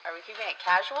Are we keeping it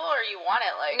casual or you want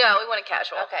it like... No, we want it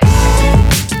casual. Okay.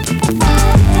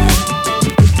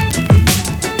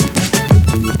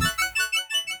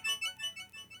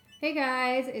 Hey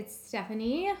guys, it's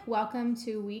Stephanie. Welcome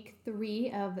to week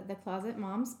 3 of the Closet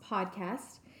Moms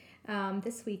podcast.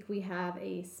 This week we have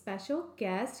a special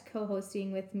guest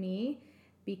co-hosting with me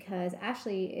because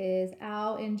Ashley is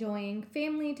out enjoying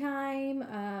family time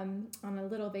on a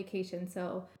little vacation.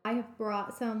 So I have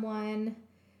brought someone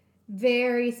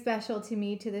very special to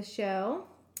me to the show.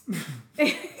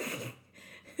 His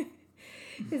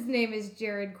name is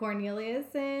Jared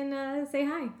Cornelius, and say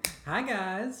hi. Hi,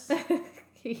 guys.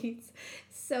 He's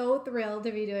so thrilled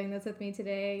to be doing this with me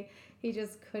today. He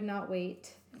just could not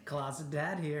wait. Closet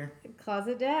Dad here.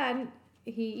 Closet Dad.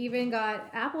 He even got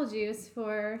apple juice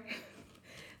for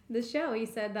the show. He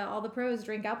said that all the pros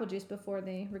drink apple juice before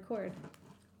they record.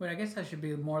 Wait, I guess I should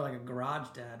be more like a garage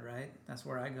dad, right? That's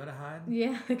where I go to hide?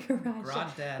 Yeah, the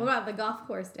garage dad. What about the golf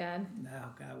course dad?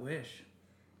 No, I wish.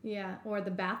 Yeah, or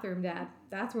the bathroom dad.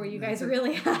 That's where you guys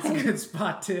really hide. That's a good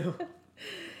spot, too.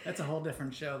 That's a whole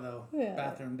different show, though. Yeah.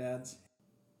 Bathroom dads.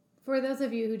 For those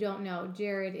of you who don't know,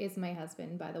 Jared is my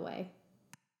husband, by the way.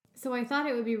 So I thought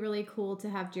it would be really cool to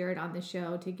have Jared on the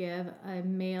show to give a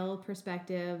male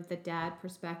perspective, the dad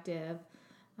perspective,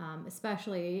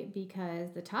 especially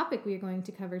because the topic we are going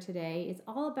to cover today is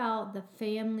all about the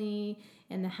family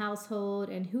and the household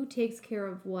and who takes care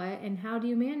of what and how do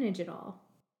you manage it all.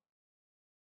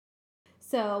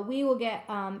 So we will get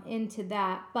into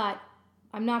that, but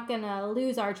I'm not going to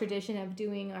lose our tradition of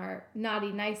doing our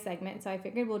naughty nice segment, so I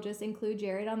figured we'll just include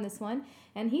Jared on this one,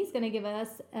 and he's going to give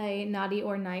us a naughty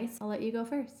or nice. I'll let you go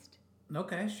first.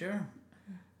 Okay, sure.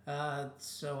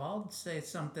 So I'll say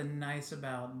something nice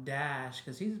about Dash,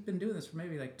 because he's been doing this for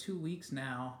maybe like 2 weeks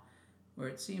now, where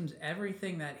it seems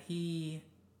everything that he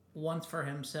wants for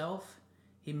himself,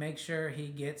 he makes sure he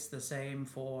gets the same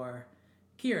for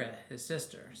Kira, his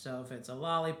sister. So if it's a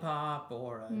lollipop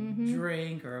or a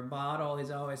drink or a bottle, he's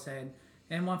always saying,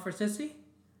 and one for Sissy?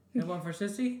 And one for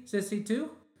Sissy? Sissy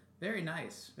too? Very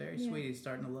nice. Very sweet. He's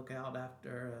starting to look out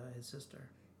after his sister.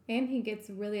 And he gets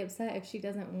really upset if she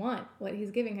doesn't want what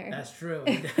he's giving her. That's true.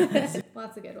 Well,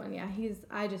 that's a good one. Yeah,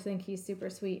 I just think he's super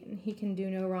sweet and he can do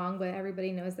no wrong, but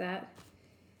everybody knows that.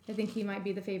 I think he might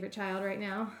be the favorite child right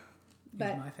now.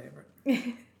 But He's my favorite.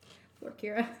 Poor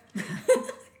Kira.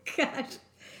 Gosh.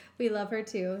 We love her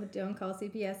too. Don't call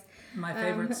CPS. My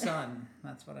favorite son.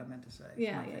 That's what I meant to say.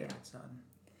 Yeah, my favorite son.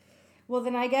 Well,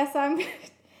 then I guess I'm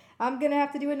going to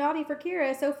have to do a naughty for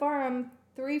Kira. So far, I'm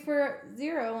 3 for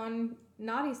 0 on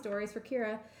naughty stories for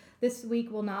Kira. This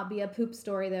week will not be a poop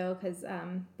story, though, because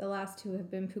the last 2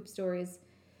 have been poop stories.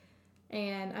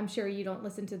 And I'm sure you don't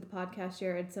listen to the podcast,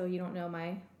 Jared, so you don't know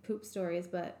my poop stories.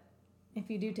 But if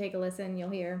you do take a listen,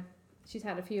 you'll hear she's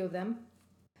had a few of them.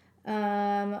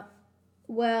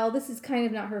 Well, this is kind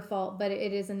of not her fault, but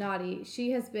it is a naughty.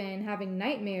 She has been having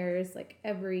nightmares like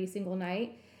every single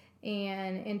night,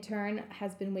 and in turn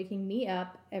has been waking me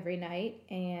up every night,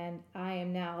 and I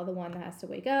am now the one that has to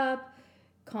wake up,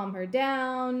 calm her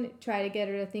down, try to get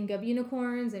her to think of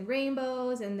unicorns and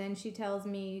rainbows, and then she tells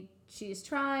me she's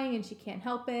trying and she can't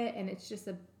help it, and it's just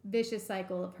a vicious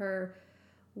cycle of her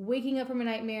waking up from a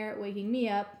nightmare, waking me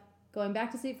up, going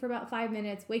back to sleep for about 5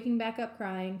 minutes, waking back up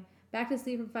crying, back to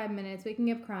sleep for 5 minutes, waking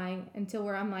up crying, until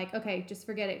where I'm like, okay, just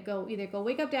forget it. Either go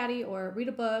wake up daddy or read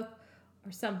a book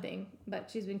or something. But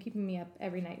she's been keeping me up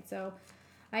every night. So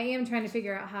I am trying to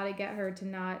figure out how to get her to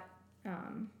not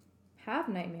have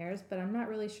nightmares, but I'm not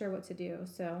really sure what to do.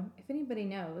 So if anybody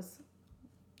knows,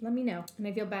 let me know. And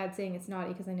I feel bad saying it's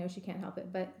naughty because I know she can't help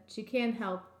it, but she can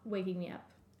help waking me up.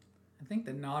 I think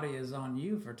the naughty is on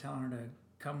you for telling her to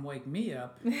come wake me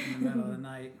up in the middle of the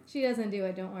night. She doesn't do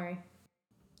it, don't worry.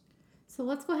 So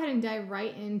let's go ahead and dive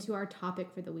right into our topic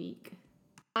for the week.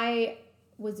 I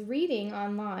was reading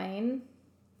online,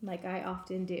 like I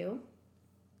often do,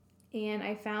 and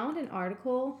I found an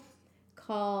article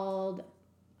called,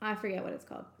 I forget what it's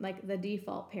called, like The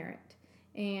Default Parent,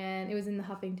 and it was in the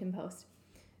Huffington Post.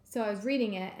 So I was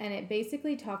reading it, and it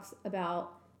basically talks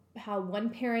about how one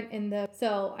parent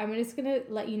so I'm just going to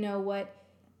let you know what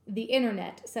the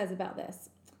internet says about this.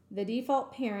 The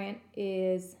default parent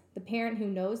is the parent who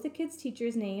knows the kids'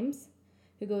 teachers' names,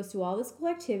 who goes to all the school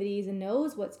activities and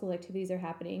knows what school activities are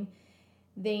happening.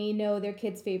 They know their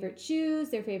kids' favorite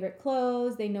shoes, their favorite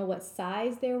clothes. They know what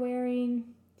size they're wearing.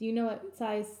 Do you know what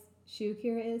size shoe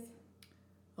Kira is?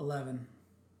 11.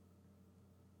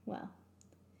 Well,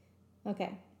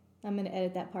 okay. I'm going to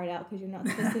edit that part out because you're not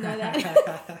supposed to know that.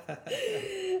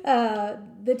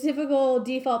 The typical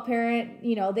default parent,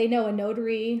 they know a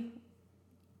notary.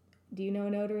 Do you know a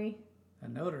notary? A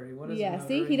notary? What is a Yeah, notary?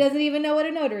 see, he doesn't even know what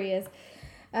a notary is.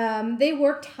 They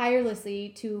work tirelessly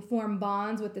to form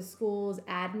bonds with the school's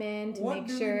admin to make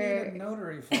sure. What do we need a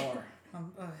notary for?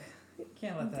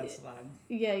 Can't let that slide.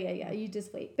 Yeah. You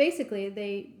just wait. Basically,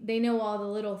 they know all the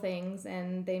little things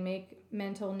and they make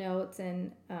mental notes.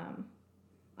 And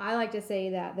I like to say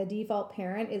that the default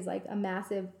parent is like a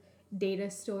massive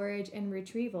data storage and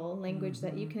retrieval language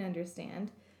that you can understand.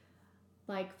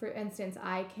 Like, for instance,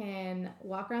 I can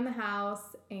walk around the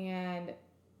house and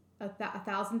a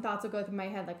thousand thoughts will go through my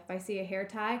head. Like, if I see a hair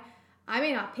tie, I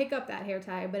may not pick up that hair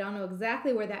tie, but I'll know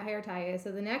exactly where that hair tie is.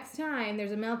 So the next time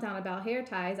there's a meltdown about hair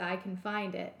ties, I can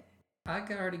find it. I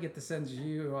can already get the sense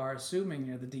you are assuming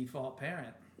you're the default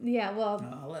parent. Yeah, well,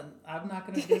 I'm not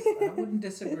going to. I wouldn't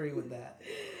disagree with that.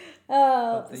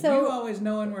 So you always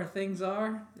knowing where things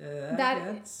are.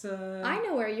 That's. I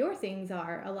know where your things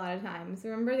are a lot of times.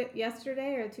 Remember that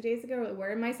yesterday or 2 days ago,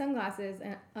 wearing my sunglasses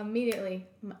and immediately,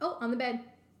 on the bed.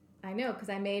 I know because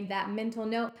I made that mental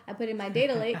note. I put in my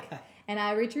data lake and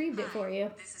I retrieved it for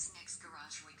you. This is Nick's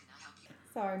Garage. Where can I help you?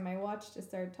 Sorry, my watch just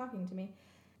started talking to me.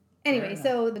 Anyway,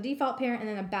 so the default parent and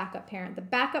then a backup parent. The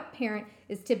backup parent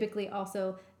is typically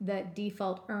also the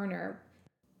default earner.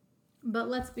 But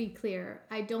let's be clear.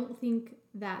 I don't think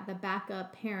that the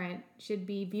backup parent should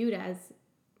be viewed as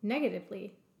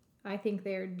negatively. I think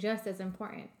they're just as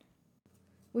important.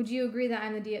 Would you agree that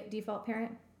I'm the default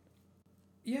parent?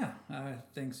 Yeah, I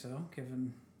think so,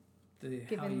 given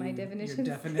my definition.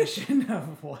 Your definition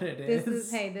of what it is.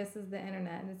 This is the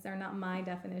internet. They're not my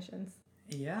definitions.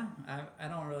 Yeah, I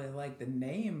don't really like the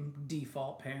name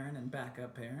default parent and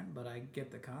backup parent, but I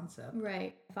get the concept.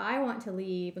 Right. If I want to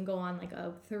leave and go on like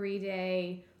a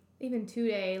 3-day, even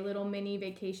 2-day little mini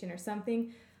vacation or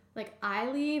something, like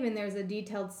I leave and there's a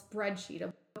detailed spreadsheet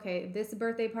of, okay, this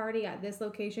birthday party at this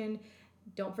location,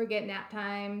 don't forget nap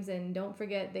times and don't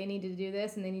forget they need to do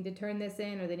this and they need to turn this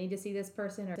in or they need to see this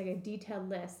person, or like a detailed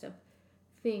list of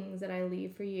things that I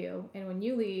leave for you. And when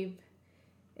you leave,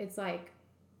 it's like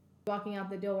walking out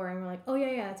the door and we're like, oh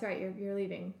yeah, that's right, you're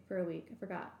leaving for a week. I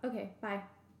forgot. Okay, bye.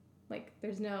 Like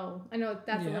there's no, I know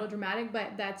that's a little dramatic,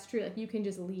 but that's true. Like you can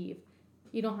just leave.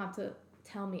 You don't have to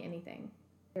tell me anything.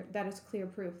 That is clear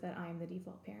proof that I am the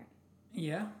default parent.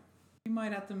 Yeah. You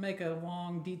might have to make a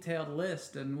long, detailed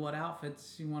list and what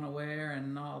outfits you want to wear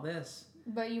and all this.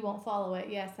 But you won't follow it.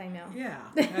 Yes, I know. Yeah,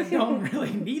 I don't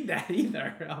really need that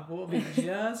either. We'll be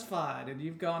just fine. And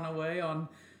you've gone away on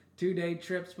 2-day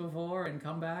trips before and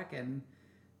come back and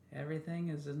everything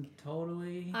is in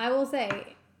totally... I will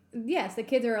say, yes, the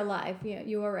kids are alive. Yeah,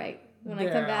 you are right. When I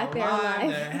come back, they're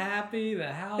alive. They're happy.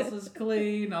 The house is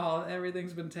clean.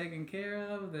 Everything's been taken care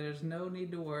of. There's no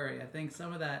need to worry. I think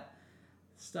some of that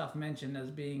stuff mentioned as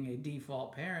being a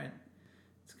default parent,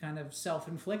 it's kind of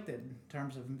self-inflicted in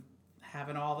terms of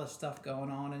having all this stuff going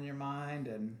on in your mind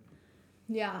and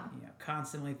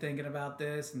constantly thinking about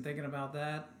this and thinking about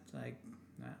that. It's like,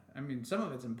 I mean, some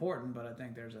of it's important, but I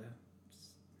think there's a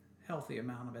healthy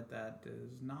amount of it that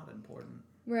is not important.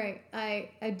 Right.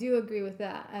 I do agree with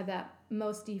that. That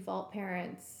most default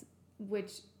parents,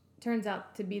 which turns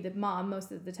out to be the mom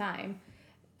most of the time,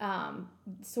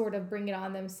 sort of bring it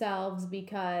on themselves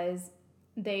because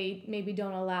they maybe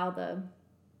don't allow the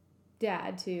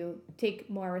dad to take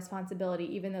more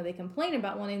responsibility, even though they complain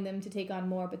about wanting them to take on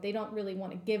more, but they don't really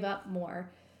want to give up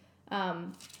more.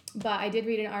 But I did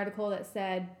read an article that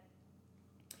said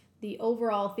the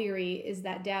overall theory is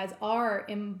that dads are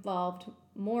involved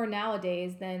more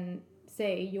nowadays than,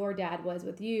 say, your dad was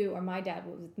with you or my dad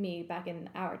was with me back in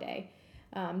our day.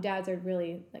 Dads are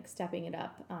really like stepping it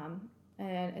up.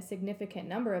 And a significant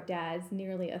number of dads,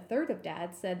 nearly a third of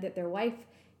dads, said that their wife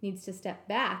needs to step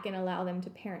back and allow them to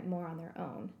parent more on their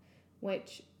own,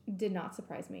 which did not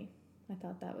surprise me. I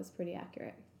thought that was pretty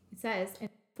accurate. It says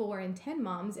 4 in 10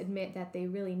 moms admit that they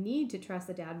really need to trust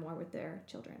the dad more with their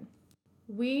children.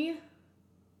 We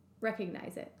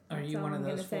recognize it. Are you one of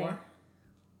those 4?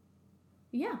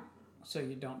 Yeah. So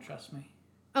you don't trust me?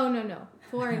 Oh, no.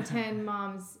 4 in 10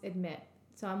 moms admit.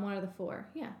 So I'm one of the 4.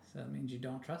 Yeah. So that means you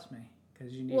don't trust me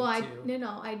because you need to.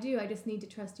 No, I do. I just need to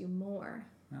trust you more.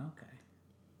 Okay.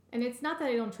 And it's not that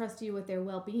I don't trust you with their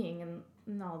well-being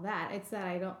and all that. It's that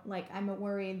I don't, I'm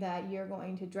worried that you're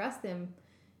going to dress them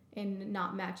in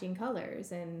not matching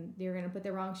colors and you're going to put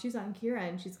the wrong shoes on Kira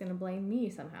and she's going to blame me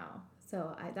somehow.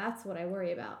 So that's what I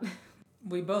worry about.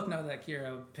 We both know that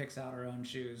Kira picks out her own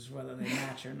shoes, whether they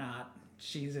match or not.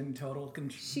 She's in total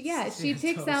control. She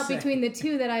picks out between the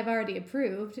 2 that I've already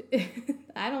approved.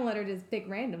 I don't let her just pick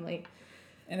randomly.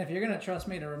 And if you're going to trust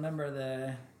me to remember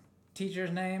the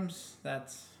teachers' names,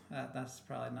 that's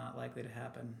probably not likely to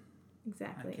happen.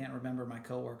 Exactly. I can't remember my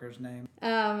coworker's name.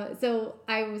 So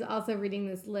I was also reading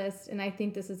this list, and I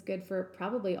think this is good for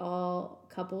probably all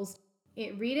couples.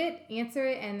 Read it, answer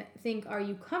it, and think, are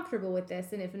you comfortable with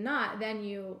this? And if not, then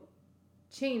you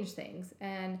change things.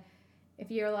 And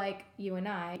if you're like you and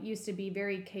I, used to be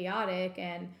very chaotic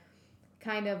and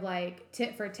kind of like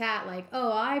tit for tat, like,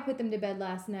 oh, I put them to bed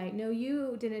last night. No,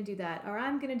 you didn't do that. Or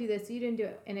I'm going to do this. You didn't do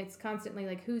it. And it's constantly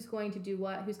like, who's going to do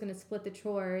what? Who's going to split the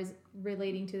chores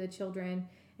relating to the children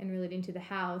and relating to the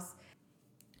house?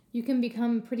 You can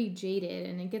become pretty jaded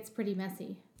and it gets pretty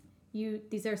messy.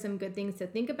 These are some good things to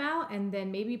think about and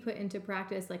then maybe put into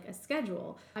practice, like a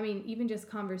schedule. I mean, even just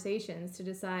conversations to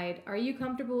decide, are you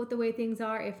comfortable with the way things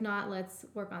are? If not, let's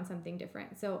work on something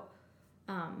different. So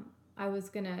I was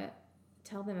going to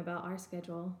tell them about our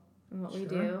schedule and what we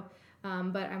do.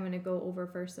 But I'm going to go over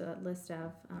first a list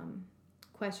of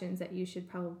questions that you should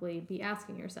probably be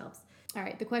asking yourselves. All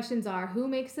right, the questions are: who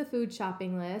makes the food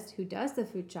shopping list? Who does the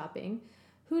food shopping?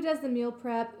 Who does the meal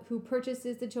prep? Who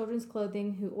purchases the children's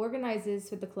clothing? Who organizes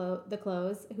for the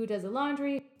clothes? Who does the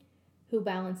laundry? Who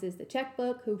balances the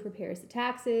checkbook? Who prepares the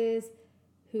taxes?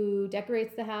 Who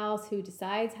decorates the house? Who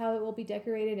decides how it will be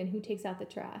decorated? And who takes out the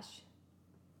trash?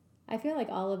 I feel like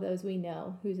all of those we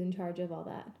know who's in charge of all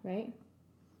that, right?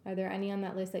 Are there any on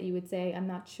that list that you would say, I'm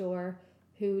not sure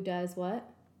who does what?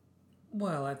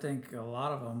 Well, I think a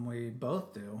lot of them we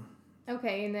both do.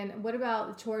 Okay, and then what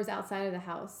about chores outside of the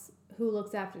house? Who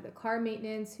looks after the car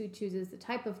maintenance? Who chooses the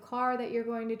type of car that you're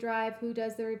going to drive? Who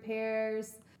does the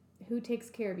repairs? Who takes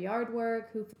care of yard work?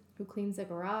 Who cleans the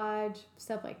garage?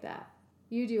 Stuff like that.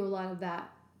 You do a lot of that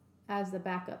as the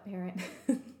backup parent.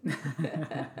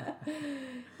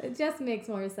 It just makes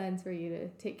more sense for you to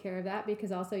take care of that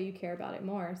because also you care about it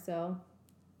more. So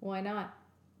why not?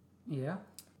 Yeah.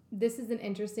 This is an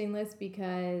interesting list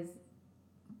because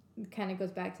it kind of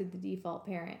goes back to the default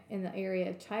parent in the area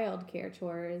of child care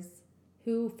chores.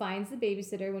 Who finds the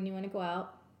babysitter when you want to go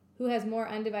out? Who has more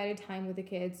undivided time with the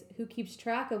kids? Who keeps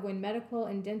track of when medical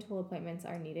and dental appointments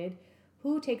are needed?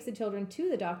 Who takes the children to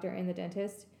the doctor and the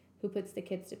dentist? Who puts the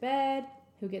kids to bed?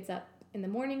 Who gets up in the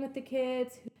morning with the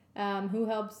kids? Who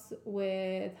helps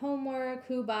with homework?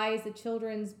 Who buys the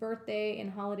children's birthday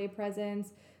and holiday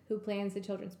presents? Who plans the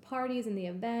children's parties and the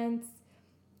events?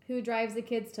 Who drives the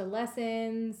kids to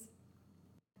lessons?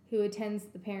 Who attends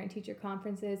the parent-teacher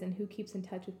conferences? And who keeps in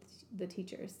touch with the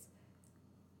teachers?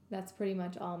 That's pretty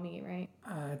much all me, right?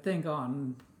 I think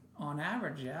on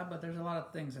average, yeah, but there's a lot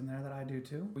of things in there that I do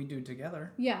too. We do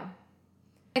together. Yeah.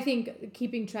 I think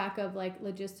keeping track of like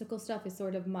logistical stuff is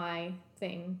sort of my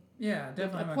thing. Yeah,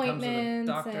 definitely. Like when it comes to the appointments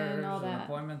doctors and all that.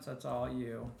 appointments, that's all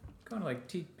you. Going to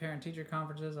like parent-teacher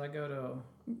conferences, I go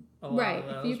to a lot Right. of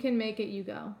those. If you can make it, you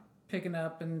go. Picking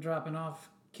up and dropping off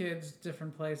kids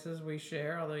different places we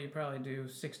share, although you probably do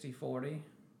 60-40,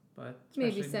 but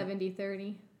Maybe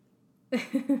 70-30.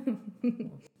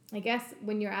 I guess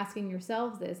when you're asking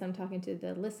yourselves this, I'm talking to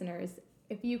the listeners,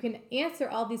 if you can answer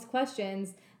all these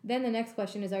questions, then the next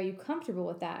question is, are you comfortable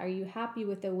with that? Are you happy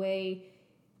with the way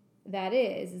that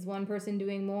is? Is one person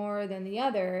doing more than the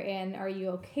other? And are you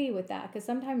okay with that? Because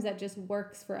sometimes that just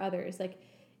works for others. Like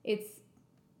it's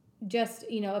just,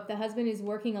 if the husband is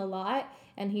working a lot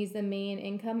and he's the main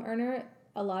income earner,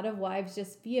 a lot of wives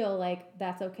just feel like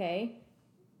that's okay.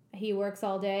 He works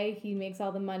all day. He makes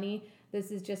all the money.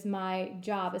 This is just my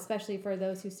job, especially for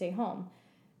those who stay home.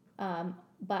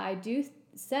 But I do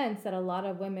sense that a lot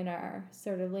of women are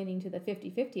sort of leaning to the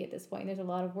 50-50 at this point. There's a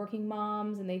lot of working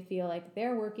moms and they feel like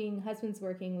they're working, husband's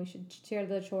working, we should share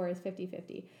the chores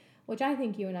 50-50, which I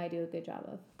think you and I do a good job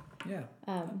of.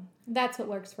 Yeah. That's what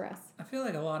works for us. I feel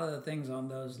like a lot of the things on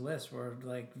those lists were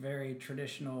like very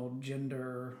traditional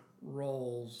gender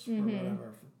roles or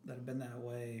whatever that have been that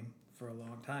way for a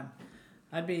long time.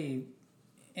 I'd be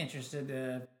interested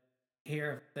to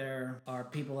hear if there are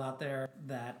people out there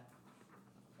that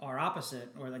are opposite,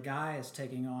 where the guy is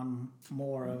taking on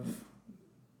more of,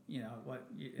 what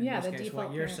in this case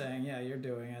what you're saying, you're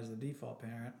doing as the default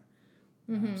parent.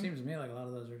 Seems to me like a lot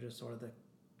of those are just sort of the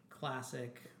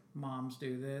classic moms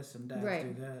do this and dads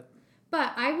do that.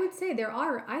 But I would say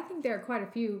I think there are quite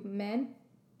a few men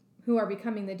who are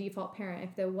becoming the default parent.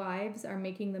 If the wives are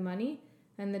making the money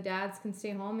and the dads can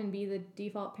stay home and be the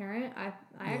default parent, I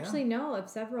actually know of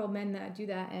several men that do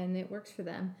that and it works for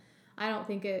them. I don't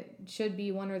think it should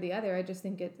be one or the other. I just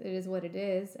think it is what it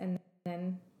is, and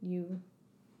then you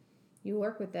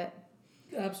work with it.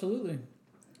 Absolutely.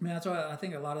 I mean, that's why I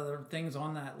think a lot of the things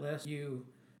on that list you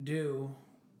do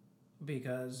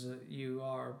because you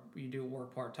do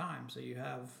work part-time, so you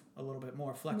have a little bit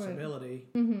more flexibility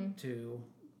to,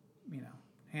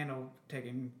 handle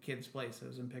taking kids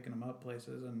places and picking them up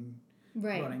places and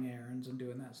Right. running errands and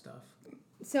doing that stuff.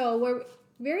 So we're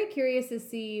very curious to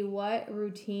see what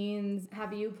routines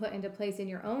have you put into place in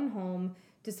your own home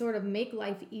to sort of make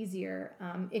life easier,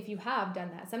 if you have done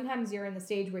that. Sometimes you're in the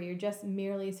stage where you're just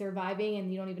merely surviving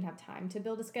and you don't even have time to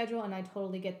build a schedule, and I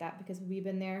totally get that because we've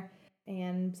been there,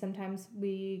 and sometimes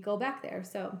we go back there.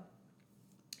 So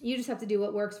you just have to do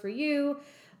what works for you.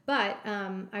 But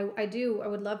I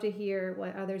would love to hear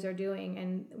what others are doing,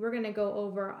 and we're going to go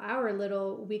over our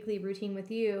little weekly routine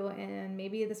with you, and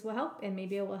maybe this will help, and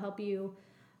maybe it will help you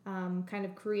kind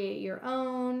of create your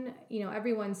own.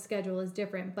 Everyone's schedule is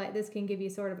different, but this can give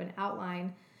you sort of an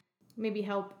outline, maybe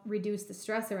help reduce the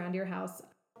stress around your house.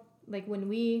 Like when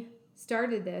we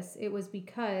started this, it was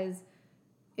because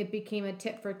it became a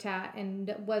tit for tat,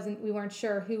 and we weren't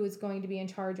sure who was going to be in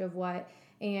charge of what,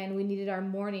 and we needed our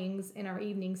mornings and our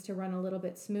evenings to run a little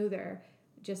bit smoother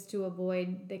just to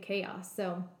avoid the chaos.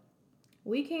 So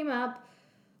we came up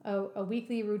a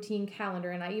weekly routine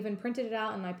calendar, and I even printed it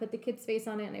out, and I put the kid's face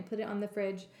on it, and I put it on the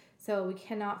fridge so we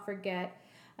cannot forget.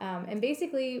 And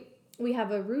basically we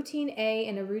have a routine A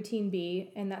and a routine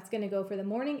B, and that's going to go for the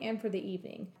morning and for the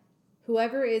evening.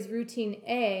 Whoever is routine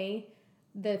A,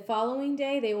 the following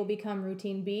day they will become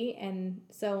routine B, and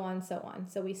so on.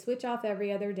 So we switch off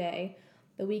every other day.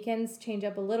 The weekends change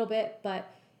up a little bit,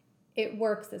 but it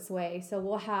works this way. So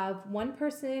we'll have one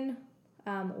person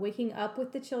waking up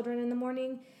with the children in the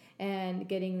morning and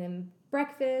getting them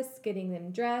breakfast, getting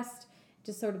them dressed,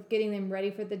 just sort of getting them ready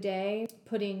for the day,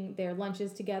 putting their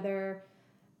lunches together,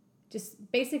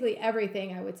 just basically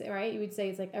everything, I would say, right? You would say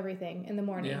it's like everything in the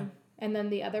morning. Yeah. And then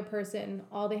the other person,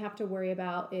 all they have to worry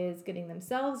about is getting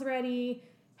themselves ready,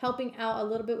 helping out a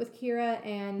little bit with Kira,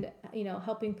 and,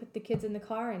 helping put the kids in the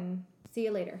car, and see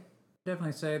you later.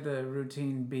 Definitely say the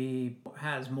routine B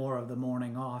has more of the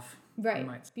morning off. Right.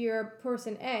 If you're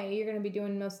person A, you're going to be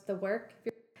doing most of the work.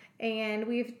 And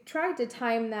we've tried to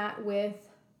time that with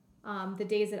the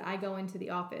days that I go into the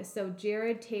office. So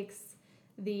Jared takes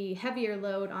the heavier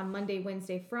load on Monday,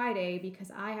 Wednesday, Friday,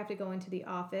 because I have to go into the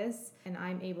office, and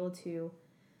I'm able to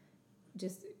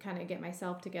just kind of get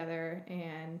myself together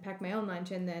and pack my own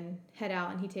lunch and then head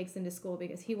out, and he takes them to school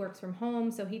because he works from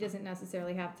home, so he doesn't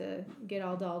necessarily have to get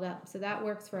all dolled up. So that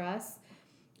works for us.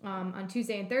 On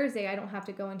Tuesday and Thursday, I don't have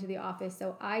to go into the office,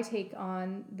 so I take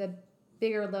on the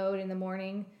bigger load in the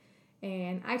morning,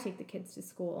 and I take the kids to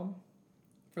school.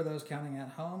 For those counting at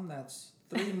home, that's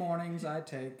 3 mornings I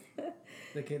take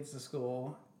the kids to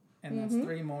school, and that's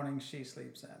 3 mornings she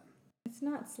sleeps in. It's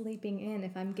not sleeping in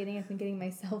if I'm getting up and getting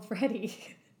myself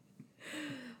ready.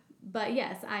 But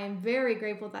yes, I am very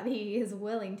grateful that he is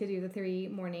willing to do the 3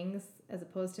 mornings as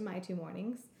opposed to my 2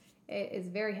 mornings. It is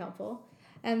very helpful.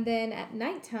 And then at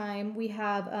nighttime, we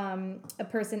have a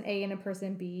person A and a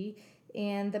person B.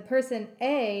 And the person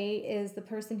A is the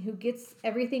person who gets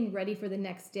everything ready for the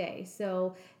next day.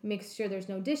 So makes sure there's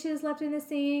no dishes left in the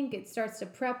sink. It starts to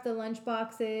prep the lunch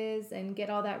boxes and get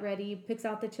all that ready. Picks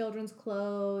out the children's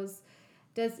clothes.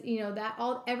 Does,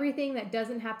 everything that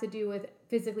doesn't have to do with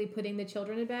physically putting the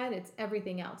children in bed. It's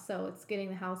everything else. So it's getting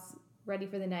the house ready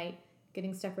for the night,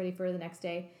 getting stuff ready for the next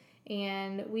day.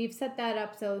 And we've set that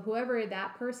up so whoever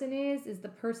that person is the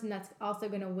person that's also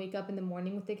going to wake up in the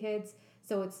morning with the kids.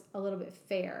 So it's a little bit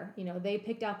fair. They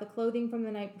picked out the clothing from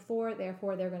the night before,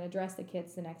 therefore they're going to dress the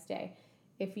kids the next day.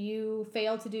 If you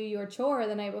fail to do your chore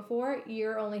the night before,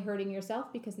 you're only hurting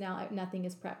yourself because now nothing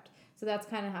is prepped. So that's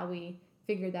kind of how we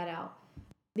figured that out.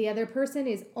 The other person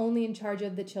is only in charge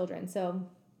of the children. So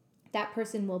that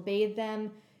person will bathe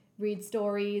them, read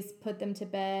stories, put them to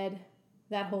bed,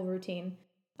 that whole routine.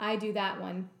 I do that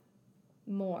one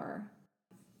more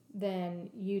than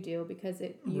you do because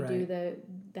you do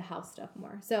the house stuff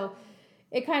more. So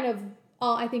it kind of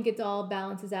I think it's all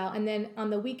balances out. And then on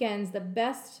the weekends, the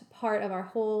best part of our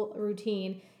whole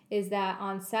routine is that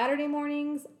on Saturday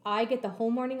mornings, I get the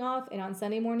whole morning off, and on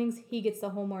Sunday mornings, he gets the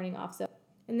whole morning off. So,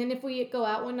 and then if we go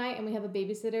out one night and we have a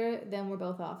babysitter, then we're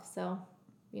both off. So,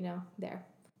 there.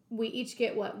 We each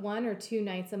get 1 or 2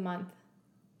 nights a month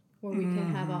where we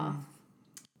can have off.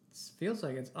 Feels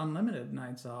like it's unlimited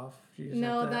nights off.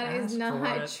 No, that is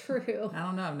not true. I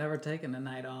don't know. I've never taken a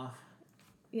night off.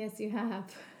 Yes, you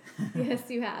have. Yes,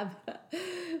 you have.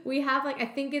 We have I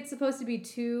think it's supposed to be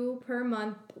 2 per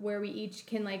month where we each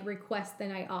can request the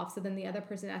night off. So then the other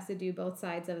person has to do both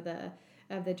sides of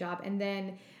the job. And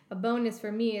then a bonus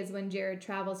for me is when Jared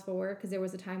travels for work, because there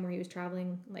was a time where he was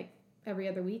traveling every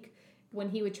other week. When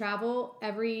he would travel,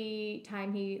 every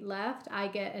time he left, I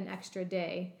get an extra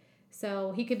day.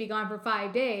 So he could be gone for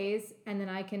 5 days, and then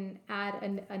I can add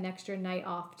an extra night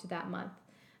off to that month.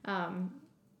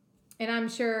 And I'm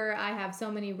sure I have so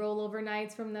many rollover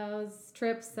nights from those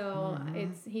trips, so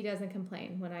he doesn't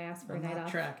complain when I ask for a night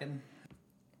off. Tracking.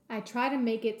 I try to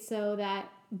make it so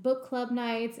that book club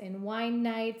nights and wine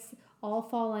nights all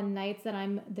fall on nights that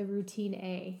I'm the routine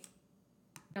A.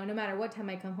 No matter what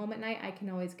time I come home at night, I can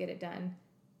always get it done.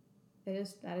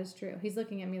 That is true. He's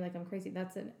looking at me like I'm crazy.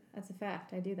 That's a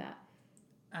fact. I do that.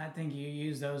 I think you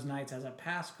use those nights as a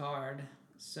pass card,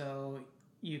 so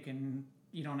you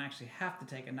don't actually have to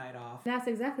take a night off. That's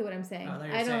exactly what I'm saying. Oh,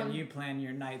 they're saying you plan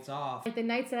your nights off. Like the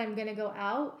nights that I'm gonna go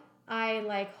out, I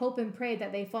like hope and pray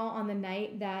that they fall on the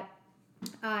night that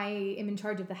I am in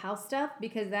charge of the house stuff,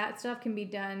 because that stuff can be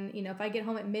done. If I get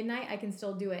home at midnight, I can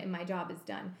still do it and my job is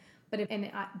done. But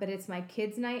it's my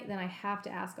kids' night, then I have to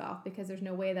ask off because there's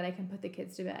no way that I can put the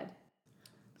kids to bed.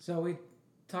 So we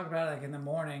talk about it like in the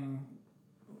morning.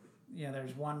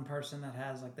 There's one person that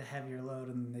has like the heavier load,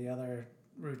 and the other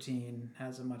routine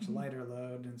has a much lighter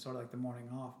load, and sort of like the morning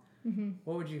off.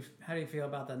 How do you feel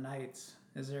about the nights?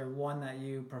 Is there one that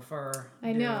you prefer?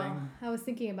 I know. I was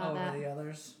thinking about that. Over the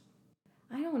others?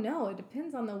 I don't know. It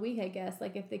depends on the week, I guess.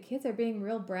 Like if the kids are being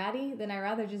real bratty, then I'd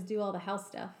rather just do all the house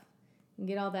stuff and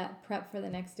get all that prep for the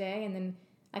next day. And then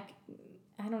I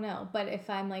don't know. But if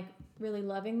I'm like really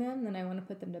loving them, then I want to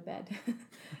put them to bed.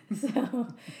 So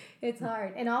it's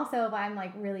hard. And also if I'm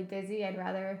like really busy, I'd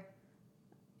rather,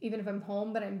 even if I'm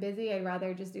home but I'm busy, I'd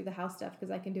rather just do the house stuff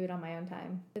because I can do it on my own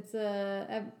time.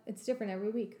 It's different every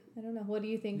week. I don't know. What do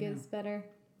you think is better?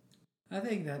 I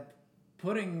think that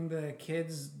putting the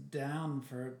kids down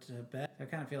to bed, I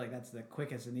kind of feel like that's the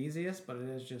quickest and easiest, but it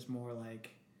is just more like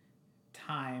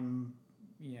time,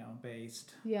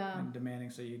 based and demanding.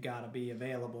 So you got to be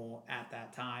available at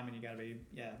that time, and you got to be,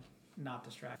 not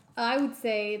distracted. I would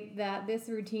say that this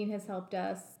routine has helped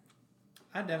us.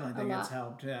 I definitely think it's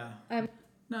helped, yeah.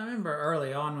 No, I remember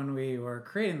early on when we were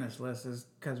creating this list is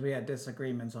because we had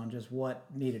disagreements on just what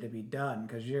needed to be done,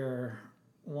 because you're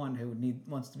one who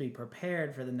wants to be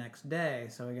prepared for the next day.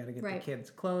 So we got to get the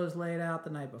kids' clothes laid out the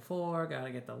night before, got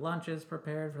to get the lunches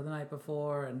prepared for the night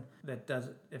before, and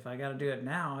if I got to do it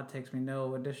now, it takes me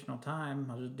no additional time.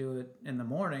 I'll just do it in the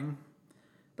morning.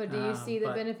 But do you see the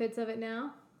benefits of it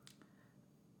now?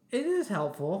 It is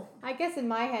helpful. I guess in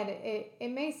my head,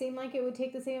 it may seem like it would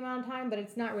take the same amount of time, but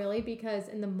it's not really, because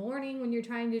in the morning when you're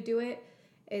trying to do it,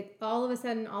 all of a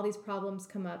sudden all these problems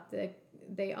come up.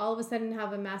 They all of a sudden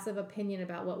have a massive opinion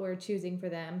about what we're choosing for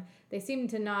them. They seem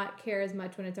to not care as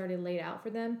much when it's already laid out for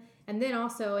them. And then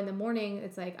also in the morning,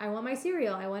 it's like, I want my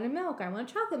cereal, I want a milk, I want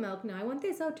chocolate milk, no, I want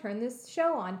this, oh, turn this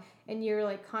show on. And you're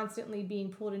like constantly being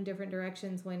pulled in different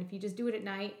directions, when if you just do it at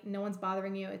night, no one's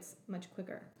bothering you, it's much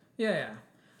quicker. Yeah.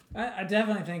 I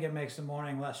definitely think it makes the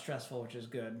morning less stressful, which is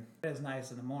good. It is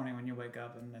nice in the morning when you wake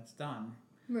up and it's done.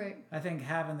 Right. I think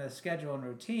having the schedule and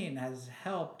routine has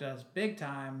helped us big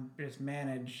time just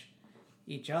manage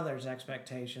each other's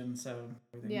expectations, so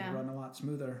everything will run a lot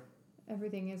smoother.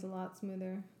 Everything is a lot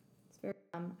smoother. It's very.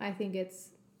 I think it's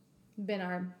been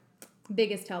our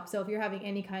biggest help. So if you're having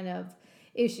any kind of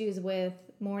issues with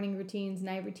morning routines,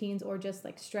 night routines, or just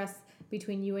like stress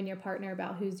between you and your partner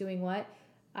about who's doing what,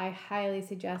 I highly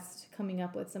suggest coming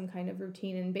up with some kind of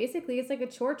routine. And basically it's like a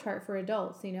chore chart for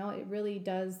adults, it really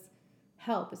does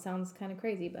help. It sounds kind of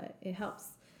crazy, but it helps.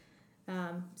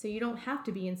 So you don't have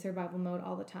to be in survival mode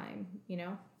all the time,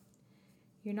 You're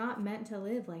not meant to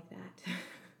live like that.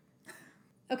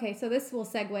 Okay, so this will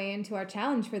segue into our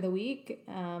challenge for the week.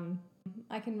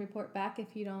 I can report back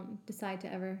if you don't decide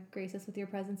to ever grace us with your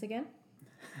presence again.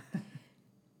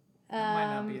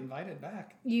 Might not be invited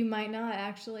back. You might not,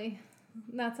 actually.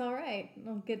 That's all right.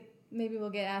 Maybe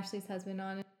we'll get Ashley's husband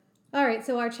on. All right,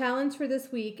 so our challenge for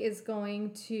this week is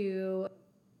going to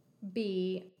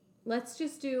be, why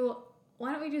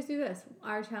don't we just do this?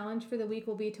 Our challenge for the week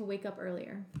will be to wake up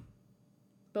earlier.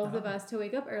 Both of us to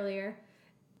wake up earlier.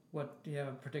 What, do you have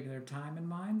a particular time in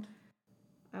mind?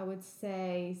 I would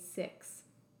say 6.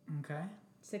 Okay.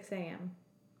 6 a.m.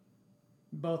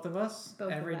 Both of us?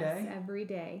 Every day? Every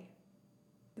day.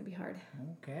 It'd be hard.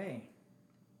 Okay.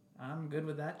 I'm good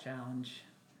with that challenge.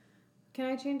 Can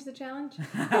I change the challenge?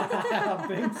 I don't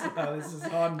think so. This is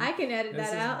on. I can edit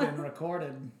that out. This has been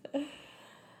recorded.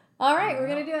 All right, we're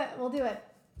going to do it. We'll do it.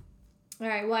 All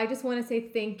right, well, I just want to say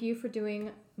thank you for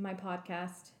doing my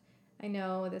podcast. I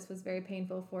know this was very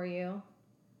painful for you.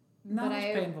 Not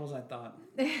as painful as I thought.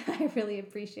 I really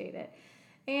appreciate it.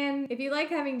 And if you like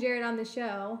having Jared on the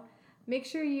show, make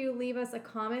sure you leave us a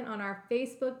comment on our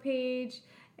Facebook page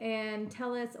and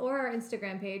tell us, or our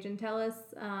Instagram page, and tell us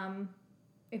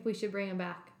if we should bring him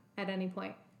back at any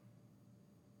point.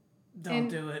 Don't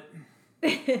do it.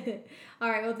 All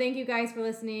right. Well, thank you guys for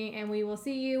listening, and we will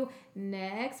see you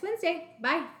next Wednesday.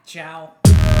 Bye. Ciao.